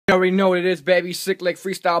You already know what it is, baby. Syclyc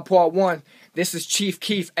freestyle part 1. This is Chief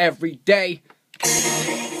Keef every day.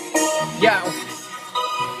 Yo,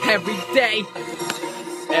 every day.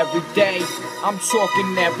 Every day. I'm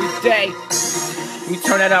talking every day. Let me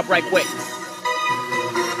turn that up right quick.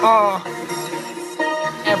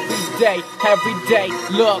 Every day.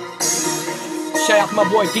 Look. Shout out to my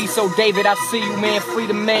boy D-So David. I see you, man.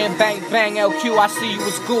 Freedom man. Bang, bang. LQ. I see you.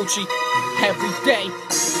 It's Gucci. Every day.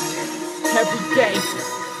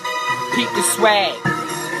 Peep the swag.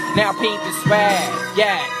 Now peep the swag.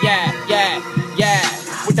 Yeah.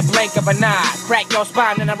 With the blink of an eye. Crack your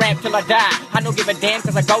spine and I rap till I die. I don't give a damn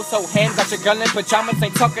cause I go so ham. Got your girl in pajamas,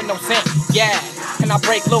 ain't talking no sense. Yeah. And I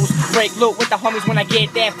break loose with the homies when I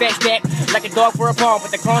get that fetch that. Like a dog for a bone,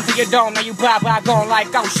 with the crumbs to your dome. Now you bye gone like,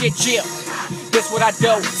 oh shit, chill. This what I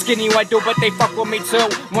do, skinny I do, but they fuck with me too.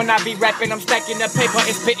 When I be rapping, I'm stacking the paper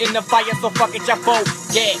and spitting the fire, so fuck it, y'all fool.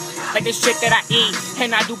 Yeah, like this shit that I eat,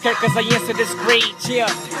 and I do care cause I answer discreet, yeah.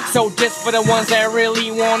 So just for the ones that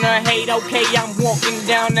really wanna hate, okay, I'm walking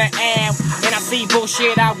down the aisle, and I see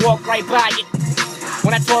bullshit, I walk right by it.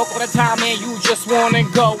 When I talk all the time, man, you just wanna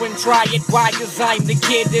go and try it. Why? Cause I'm the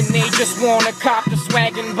kid and they just wanna cop the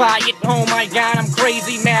swag and buy it. Oh my god, I'm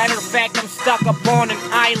crazy, matter of fact, I'm stuck up on an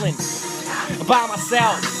island by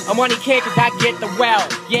myself. I'm only kid cause I get the well,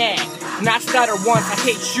 yeah. And I stutter once, I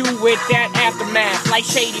hit you with that aftermath. Like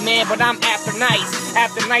shady man, but I'm after nice.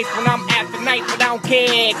 After night when I'm after night, but I don't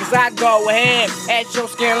care. Cause I go ahead at your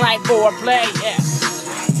skin like foreplay, yeah.